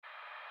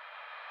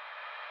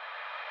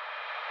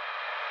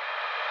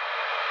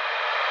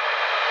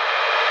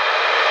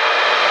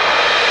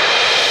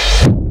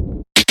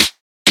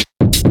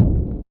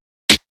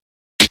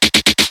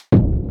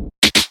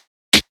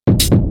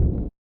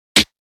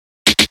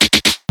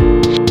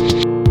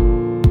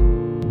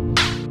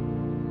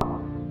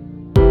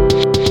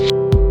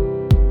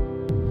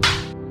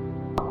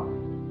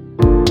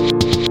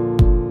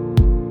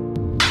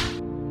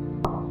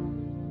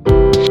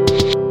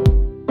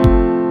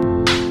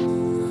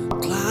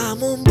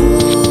I'm on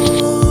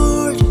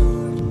board.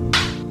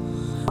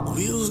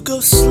 We'll go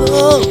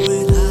slow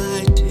and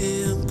high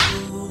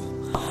tempo,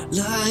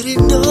 light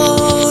and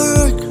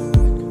dark.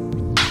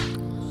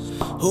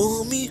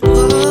 Hold me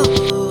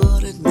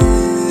hard and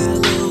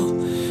mellow.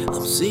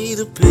 I'm seeing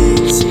the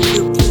pain, seeing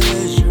the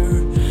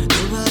pleasure.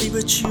 Nobody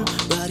but you,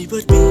 body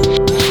but me,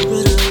 body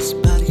but us,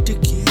 body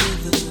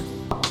together.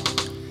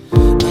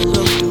 I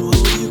love to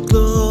hold you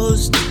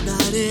close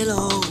tonight and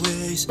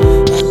always. I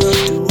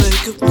love to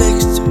wake up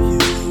next to you.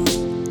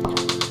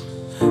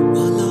 I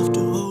love to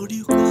hold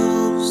you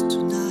close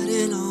tonight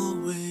and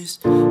always.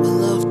 I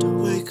love to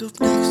wake up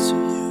next to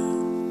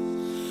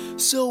you.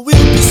 So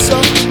we'll be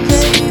soft and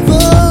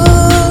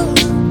naval,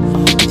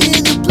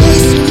 in a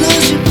place to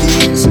lose your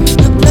fears,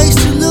 a place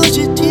to lose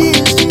your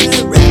tears.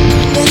 Yeah,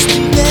 reckless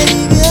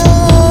behavior,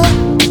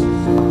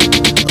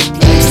 a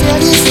place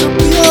that is so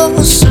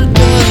pure, so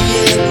dirty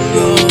and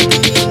raw.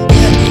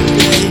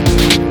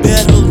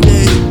 Battle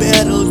day,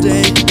 battle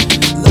day,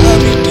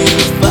 loving you,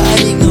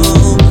 fighting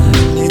on.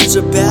 It's a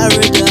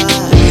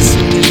paradise,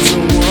 it's a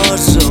war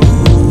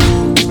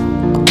zone.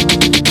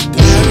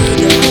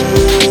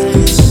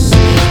 Paradise,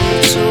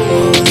 it's a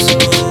war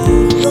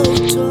zone.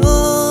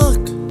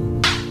 Pillowtalk,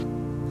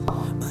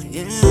 my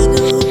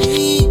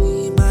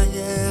enemy, my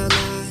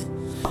ally,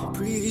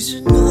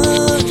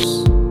 prisoners.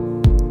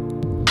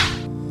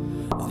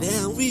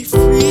 Then we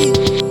free,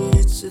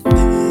 it's a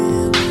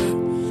thriller.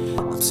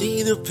 I'm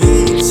seeing the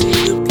pain,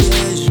 seeing the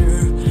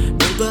pleasure.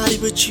 Nobody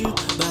but you,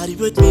 body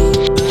but me,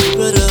 body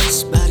but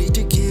us, body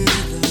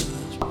together.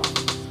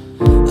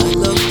 I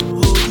love to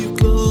hold you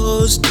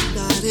close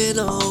tonight and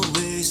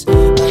always. I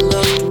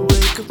love to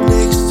wake up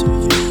next to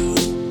you.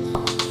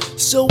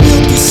 So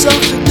we'll be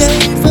soft and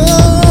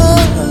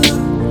naval,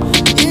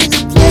 in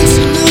a place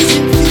to lose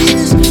your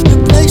fears, a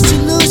place to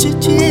lose your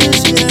tears.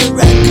 Yeah,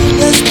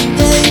 reckless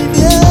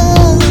behavior,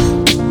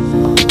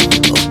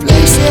 a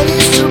place that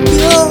is so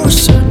pure,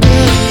 so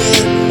dirty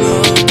and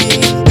raw.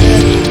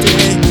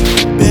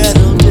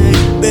 Battle day,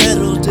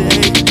 battle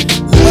day,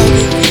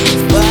 loving you,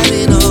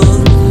 fighting on.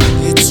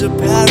 It's a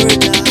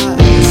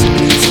paradise,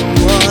 it's a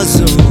war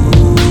zone.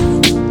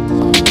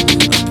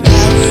 A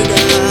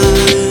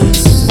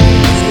paradise,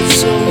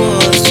 it's a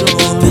war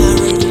zone.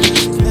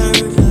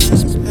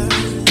 Paradise, paradise,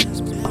 paradise,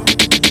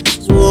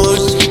 paradise. War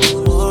zone,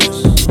 war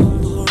zone,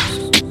 war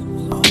zone.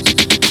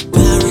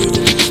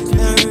 Paradise,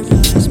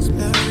 paradise,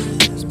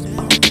 paradise,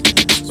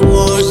 paradise.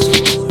 War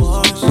zone,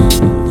 war zone,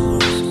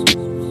 war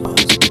zone, war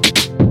zone.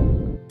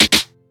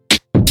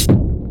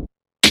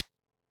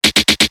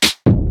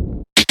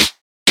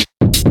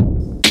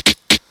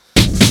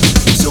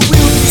 So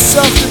we'll be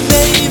soft and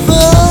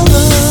naval,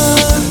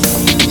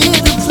 in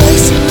a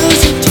place to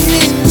lose your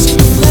tears, a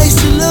place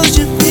to lose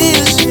your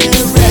fears. Yeah,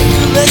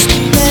 reckless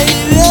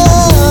behavior,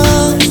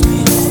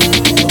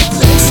 a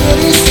place that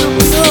is so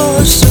pure,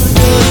 so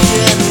dirty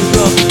and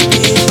raw.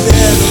 In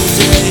battle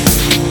day,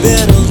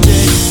 battle